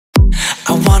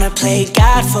wanna play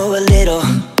God for a little,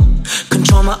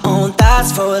 control my own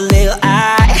thoughts for a little.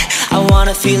 I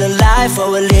wanna feel alive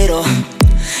for a little,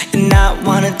 and I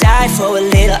wanna die for a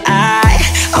little.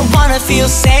 I wanna feel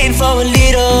sane for a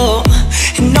little,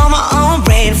 and know my own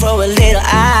brain for a little.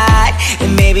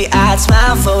 And maybe I'd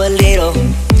smile for a little.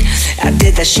 I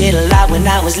did that shit a lot when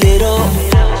I was little.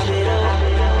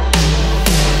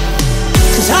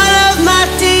 Cause all of my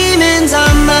demons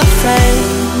are my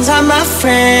friends, are my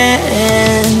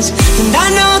friends. And I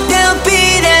know they'll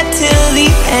be there till the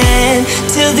end,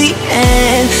 till the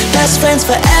end. Best friends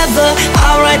forever,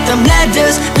 I'll write them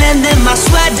letters, lend them my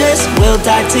sweaters, we'll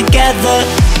die together,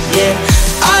 yeah.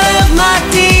 All of my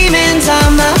demons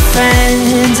are my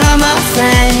friends, are my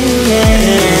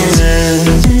friends.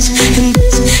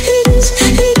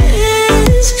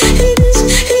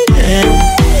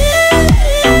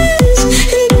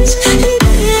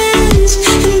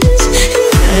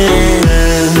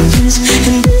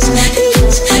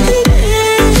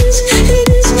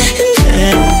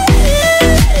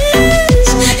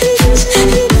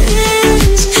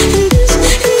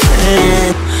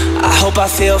 I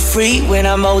feel free when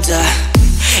I'm older,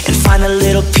 and find a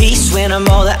little peace when I'm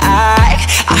older.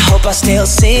 I hope I still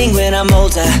sing when I'm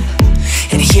older,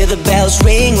 and hear the bells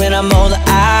ring when I'm older.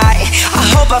 I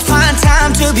hope I find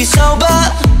time to be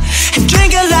sober, and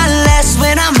drink a lot less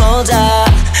when I'm older.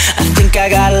 I think I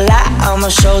got a lot on my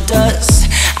shoulders.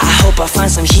 I hope I find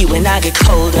some heat when I get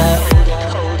colder.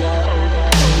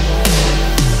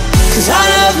 Cause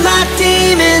all of my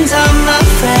demons are my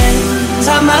friends,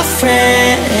 are my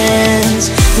friends.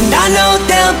 And I know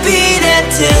they'll be there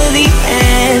till the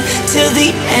end, till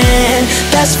the end.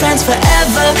 Best friends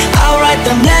forever, I'll write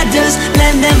them letters,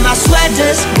 lend them my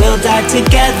sweaters, we'll die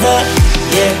together,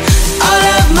 yeah. All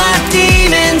of my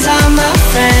demons are my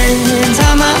friends,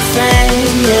 are my friends.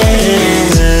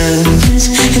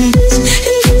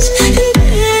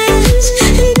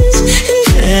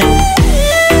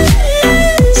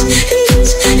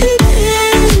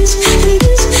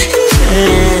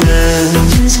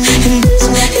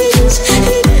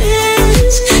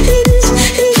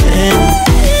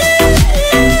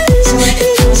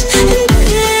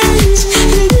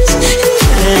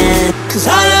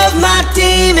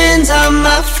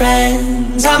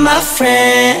 Friends are my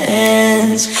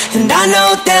friends, and I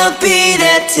know they'll be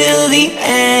there till the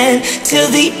end, till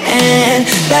the end.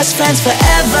 Best friends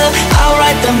forever, I'll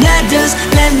write them letters,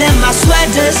 lend them my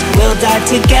sweaters, we'll die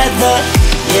together,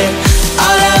 yeah.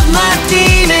 All of my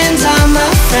demons are my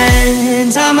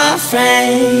friends, are my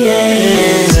friends.